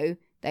 even though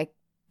they're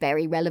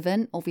very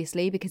relevant,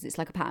 obviously, because it's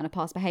like a pattern of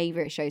past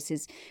behaviour. It shows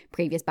his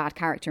previous bad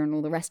character and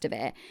all the rest of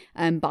it.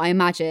 But I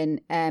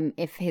imagine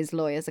if his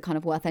lawyers are kind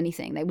of worth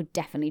anything, they would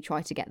definitely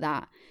try to get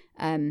that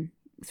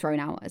thrown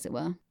out, as it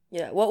were.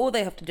 Yeah, well, all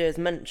they have to do is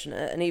mention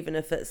it, and even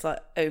if it's like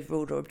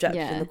overruled or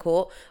objected in the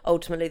court,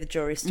 ultimately the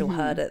jury still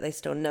heard it, they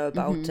still know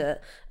about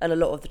it, and a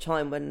lot of the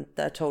time when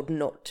they're told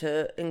not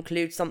to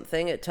include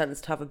something, it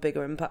tends to have a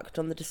bigger impact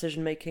on the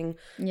decision-making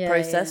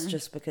process,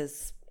 just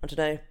because, I don't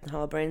know, how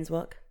our brains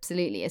work.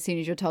 Absolutely. As soon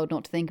as you're told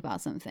not to think about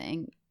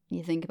something,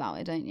 you think about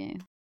it, don't you?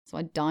 That's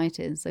why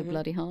dieting is so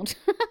bloody hard.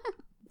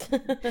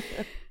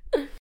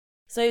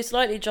 So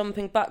slightly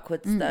jumping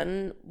backwards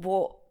then,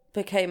 what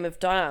became of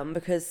Diane?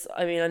 Because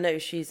I mean, I know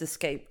she's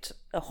escaped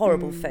a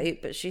horrible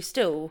fate, but she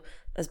still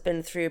has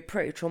been through a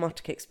pretty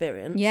traumatic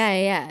experience.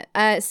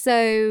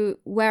 So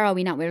where are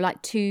we now? We're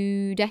like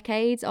 2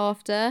 decades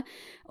after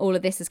all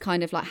of this has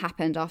kind of like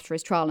happened, after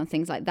his trial and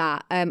things like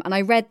that. And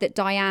I read that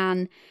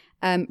Diane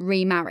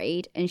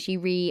remarried, and she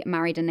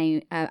remarried a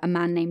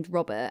man named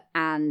Robert,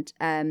 and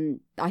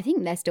I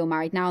think they're still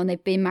married now, and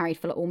they've been married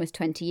for like almost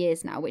 20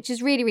 years now, which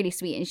is really, really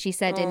sweet. And she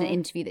said in an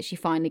interview that she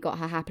finally got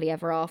her happily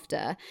ever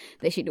after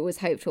that she'd always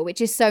hoped for,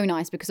 which is so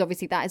nice, because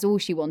obviously that is all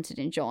she wanted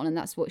in John, and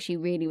that's what she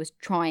really was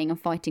trying and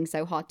fighting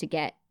so hard to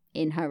get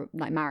in her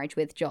like marriage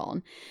with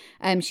John.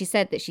 She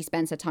said that she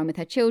spends her time with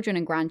her children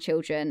and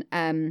grandchildren.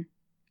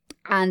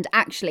 And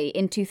actually,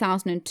 in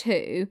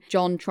 2002,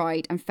 John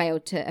tried and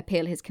failed to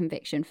appeal his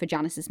conviction for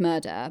Janice's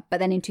murder. But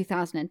then in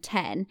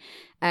 2010,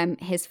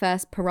 his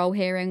first parole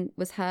hearing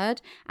was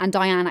heard. And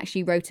Diane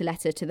actually wrote a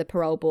letter to the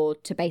parole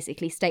board to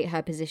basically state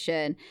her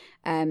position,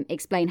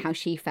 explain how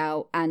she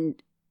felt,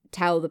 and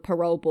tell the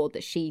parole board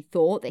that she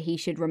thought that he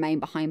should remain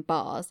behind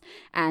bars.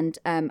 And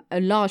a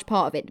large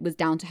part of it was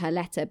down to her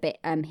letter, but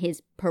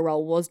his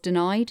parole was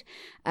denied,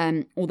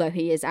 although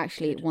he is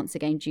actually once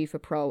again due for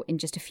parole in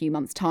just a few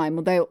months' time.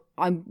 Although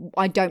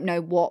I don't know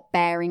what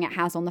bearing it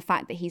has on the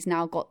fact that he's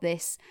now got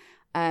this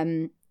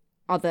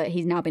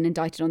he's now been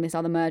indicted on this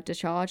other murder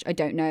charge. I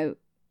don't know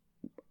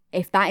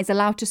if that is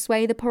allowed to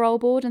sway the parole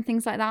board and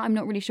things like that. I'm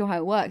not really sure how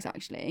it works,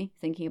 actually,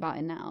 thinking about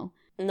it now.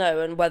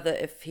 No, and whether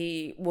if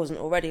he wasn't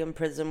already in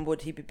prison,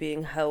 would he be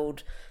being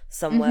held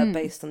somewhere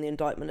based on the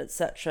indictment,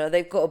 etc.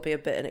 They've got to be a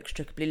bit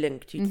inextricably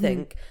linked, you'd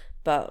think.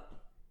 But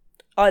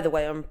either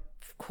way, I'm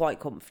quite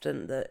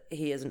confident that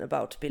he isn't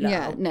about to be let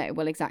out. No,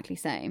 well, exactly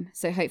same.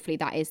 So hopefully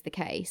that is the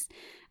case.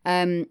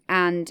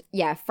 And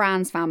yeah,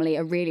 Fran's family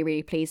are really,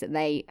 really pleased that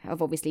they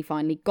have obviously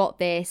finally got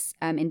this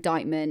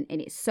indictment, and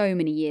it's so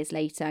many years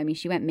later. I mean,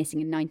 she went missing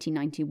in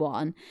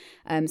 1991.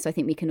 So I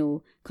think we can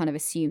all kind of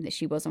assume that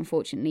she was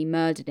unfortunately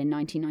murdered in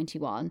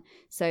 1991.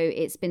 So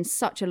it's been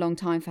such a long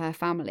time for her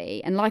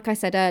family. And like I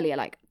said earlier,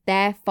 like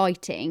they're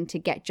fighting to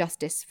get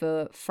justice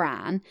for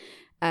Fran.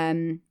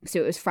 So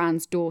it was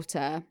Fran's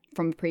daughter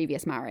from a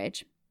previous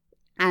marriage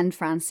and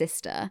Fran's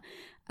sister.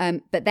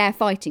 But they're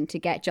fighting to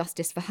get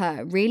justice for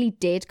her. Really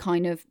did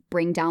kind of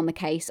bring down the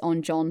case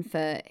on John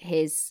for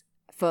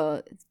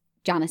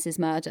Janice's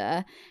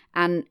murder.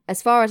 And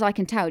as far as I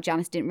can tell,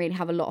 Janice didn't really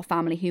have a lot of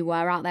family who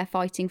were out there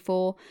fighting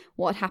for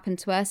what had happened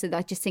to her. So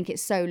I just think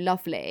it's so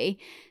lovely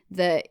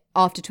that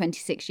after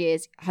 26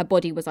 years, her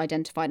body was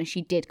identified and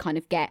she did kind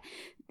of get,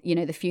 you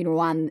know, the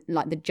funeral and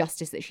like the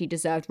justice that she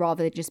deserved,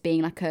 rather than just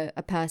being like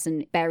a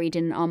person buried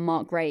in an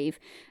unmarked grave,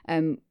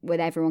 with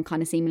everyone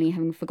kind of seemingly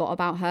having forgot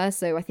about her.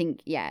 So I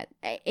think, yeah,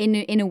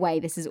 in a way,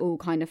 this is all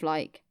kind of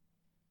like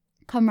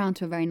come round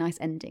to a very nice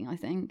ending, I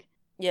think.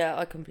 Yeah,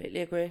 I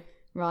completely agree.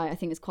 Right, I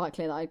think it's quite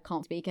clear that I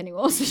can't speak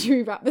anymore, so should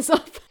we wrap this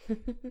up?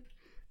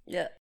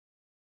 Yeah.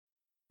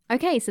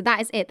 Okay, so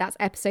that is it. That's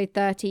episode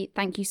 30.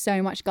 Thank you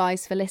so much,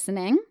 guys, for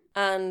listening.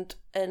 And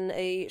in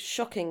a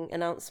shocking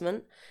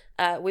announcement,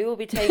 we will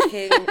be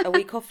taking a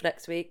week off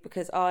next week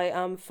because I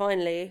am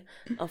finally,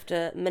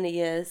 after many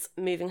years,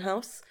 moving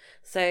house.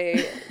 So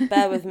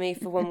bear with me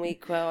for 1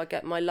 week where I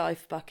get my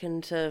life back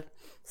into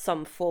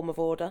some form of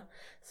order.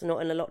 So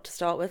not in a lot to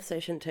start with, so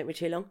it shouldn't take me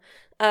too long.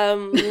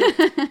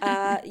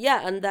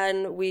 Yeah, and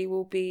then we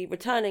will be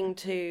returning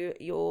to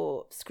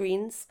your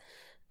screens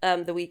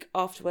the week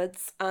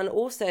afterwards, and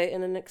also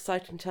in an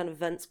exciting turn of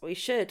events, we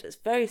should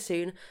very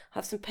soon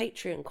have some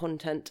Patreon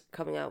content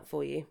coming out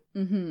for you.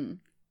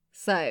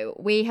 So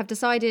we have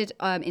decided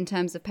in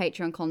terms of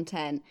Patreon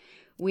content,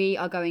 we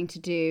are going to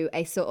do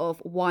a sort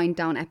of wind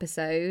down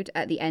episode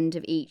at the end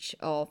of each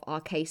of our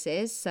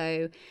cases.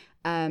 So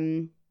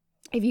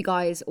if you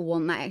guys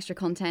want that extra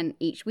content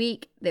each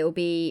week, they will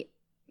be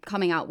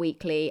coming out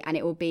weekly, and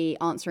it will be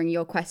answering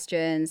your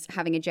questions,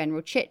 having a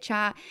general chit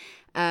chat,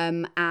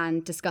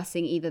 and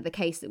discussing either the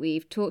case that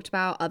we've talked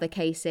about, other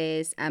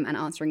cases, and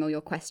answering all your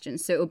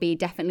questions. So it will be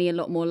definitely a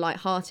lot more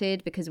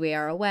lighthearted, because we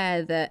are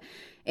aware that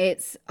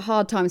it's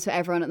hard times for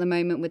everyone at the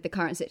moment with the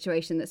current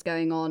situation that's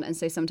going on, and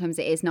so sometimes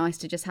it is nice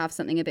to just have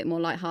something a bit more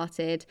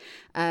lighthearted.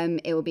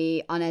 It will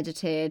be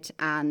unedited,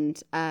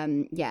 and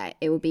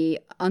it will be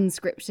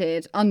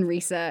unscripted,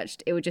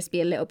 unresearched. It will just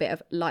be a little bit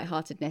of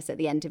lightheartedness at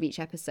the end of each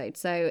episode.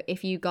 So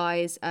if you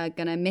guys are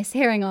gonna miss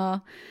hearing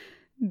our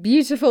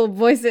Beautiful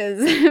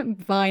voices.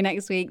 By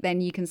next week,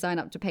 then you can sign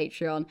up to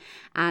Patreon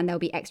and there'll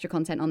be extra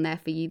content on there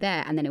for you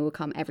there. And then it will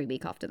come every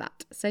week after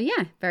that. So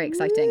yeah, very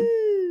exciting.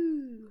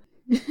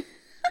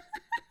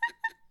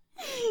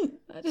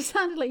 That just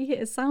sounded like you hit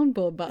a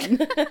soundboard button.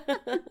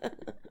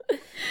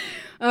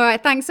 All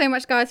right. Thanks so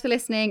much, guys, for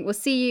listening. We'll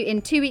see you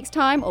in 2 weeks'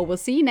 time, or we'll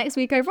see you next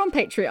week over on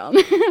Patreon.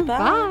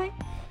 Bye. Bye.